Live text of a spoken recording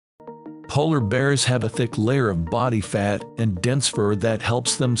Polar bears have a thick layer of body fat and dense fur that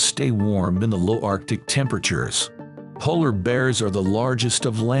helps them stay warm in the low Arctic temperatures. Polar bears are the largest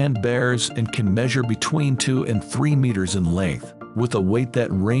of land bears and can measure between 2 and 3 meters in length, with a weight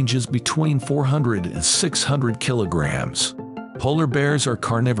that ranges between 400 and 600 kilograms. Polar bears are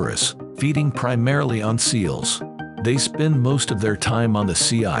carnivorous, feeding primarily on seals. They spend most of their time on the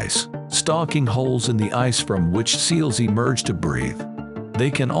sea ice, stalking holes in the ice from which seals emerge to breathe. They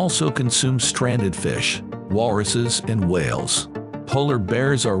can also consume stranded fish, walruses, and whales. Polar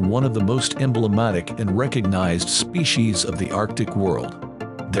bears are one of the most emblematic and recognized species of the Arctic world.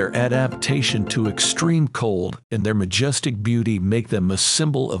 Their adaptation to extreme cold and their majestic beauty make them a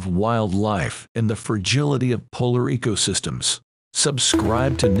symbol of wildlife and the fragility of polar ecosystems.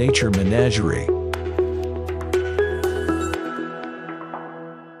 Subscribe to Nature Menagerie.